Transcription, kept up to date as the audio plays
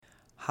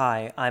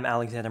Hi, I'm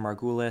Alexander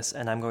Margulis,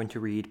 and I'm going to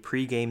read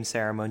Pre-Game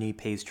Ceremony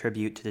Pays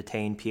Tribute to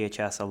Detained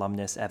PHS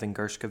alumnus Evan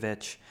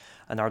Gershkovich,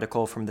 an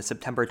article from the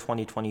September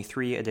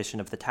 2023 edition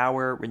of The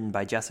Tower, written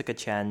by Jessica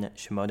Chen,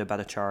 Shumona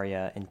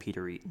Bhattacharjya, and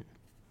Peter Eaton.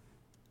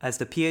 As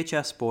the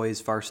PHS boys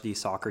varsity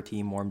soccer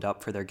team warmed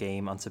up for their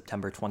game on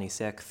September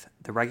 26th,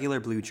 the regular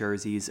blue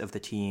jerseys of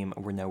the team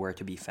were nowhere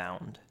to be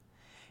found.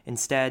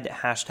 Instead,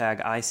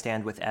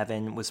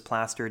 #IStandWithEvan was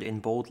plastered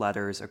in bold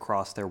letters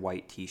across their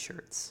white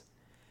t-shirts.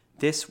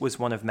 This was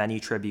one of many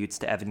tributes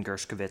to Evan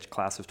Gershkovich,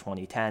 class of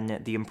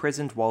 2010, the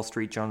imprisoned Wall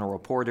Street Journal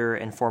reporter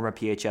and former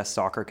PHS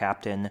soccer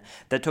captain,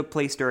 that took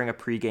place during a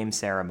pre-game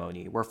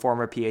ceremony where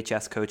former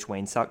PHS coach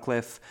Wayne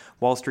Sutcliffe,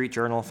 Wall Street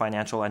Journal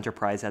financial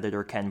enterprise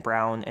editor Ken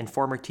Brown, and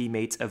former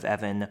teammates of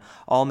Evan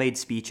all made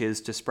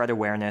speeches to spread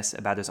awareness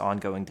about his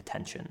ongoing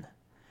detention.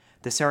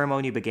 The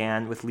ceremony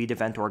began with lead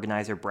event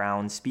organizer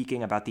Brown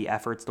speaking about the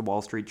efforts the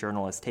Wall Street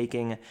Journal is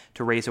taking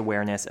to raise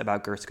awareness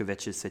about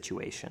Gershkovich's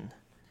situation.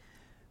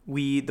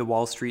 We, the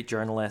Wall Street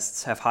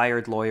journalists, have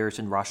hired lawyers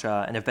in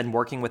Russia and have been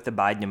working with the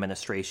Biden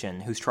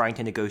administration, who's trying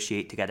to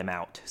negotiate to get him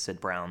out,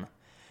 said Brown.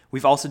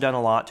 We've also done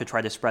a lot to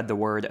try to spread the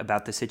word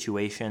about the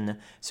situation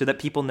so that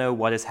people know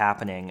what is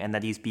happening and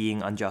that he's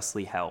being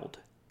unjustly held.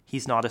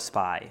 He's not a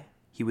spy.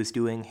 He was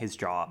doing his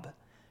job.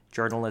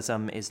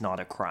 Journalism is not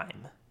a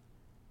crime.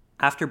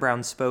 After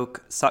Brown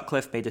spoke,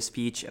 Sutcliffe made a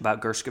speech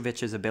about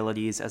Gershkovich's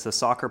abilities as a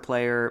soccer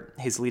player,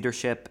 his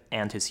leadership,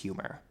 and his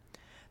humor.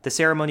 The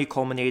ceremony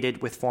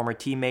culminated with former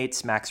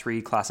teammates Max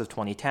Reed, class of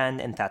 2010,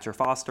 and Thatcher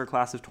Foster,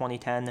 class of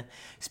 2010,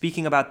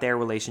 speaking about their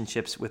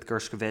relationships with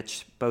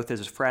Gershkovich, both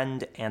as a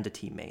friend and a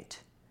teammate.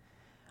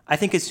 I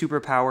think his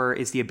superpower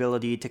is the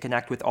ability to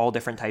connect with all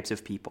different types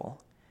of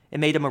people. It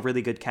made him a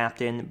really good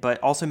captain,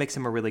 but also makes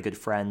him a really good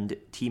friend,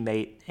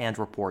 teammate, and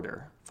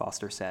reporter,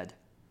 Foster said.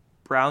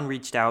 Brown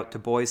reached out to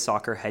boys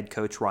soccer head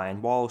coach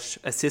Ryan Walsh,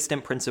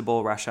 assistant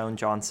principal Rashon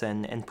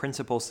Johnson, and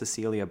principal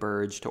Cecilia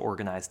Burge to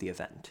organize the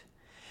event.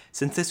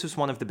 Since this was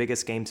one of the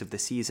biggest games of the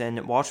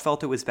season, Walsh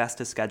felt it was best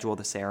to schedule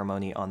the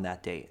ceremony on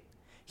that date.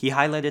 He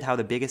highlighted how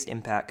the biggest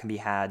impact can be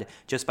had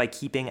just by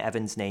keeping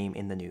Evan's name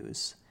in the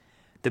news.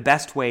 The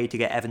best way to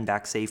get Evan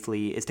back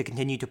safely is to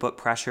continue to put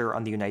pressure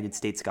on the United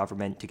States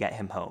government to get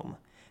him home.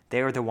 They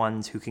are the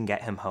ones who can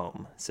get him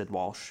home, said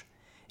Walsh.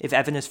 If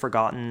Evan is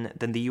forgotten,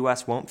 then the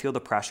U.S. won't feel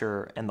the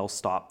pressure and they'll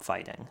stop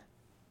fighting.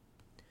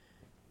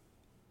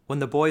 When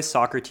the boys'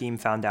 soccer team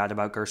found out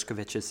about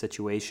Gershkovich's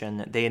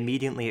situation, they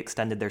immediately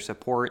extended their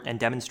support and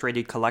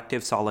demonstrated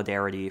collective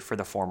solidarity for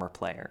the former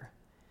player.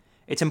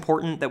 It's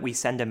important that we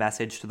send a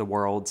message to the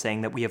world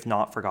saying that we have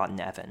not forgotten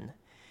Evan.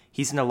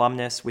 He's an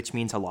alumnus, which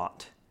means a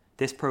lot.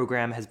 This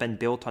program has been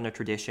built on a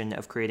tradition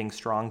of creating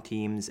strong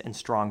teams and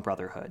strong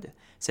brotherhood,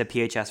 said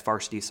PHS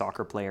varsity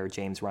soccer player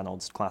James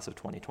Reynolds, class of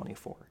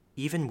 2024.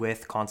 Even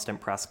with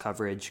constant press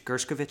coverage,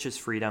 Gershkovich's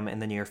freedom in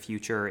the near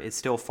future is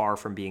still far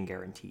from being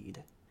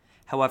guaranteed.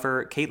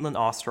 However, Caitlin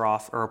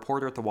Ostroff, a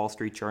reporter at the Wall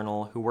Street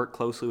Journal who worked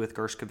closely with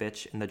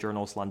Gershkovich in the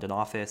Journal's London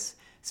office,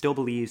 still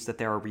believes that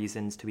there are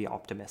reasons to be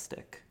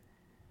optimistic.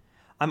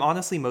 I'm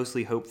honestly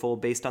mostly hopeful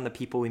based on the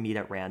people we meet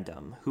at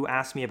random, who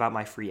ask me about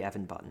my Free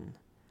Evan button.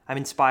 I'm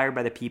inspired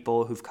by the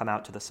people who've come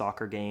out to the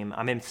soccer game.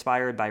 I'm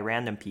inspired by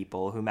random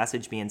people who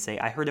message me and say,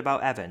 "I heard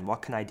about Evan,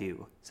 what can I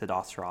do?" said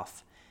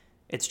Ostroff.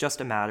 It's just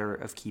a matter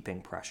of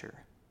keeping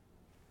pressure.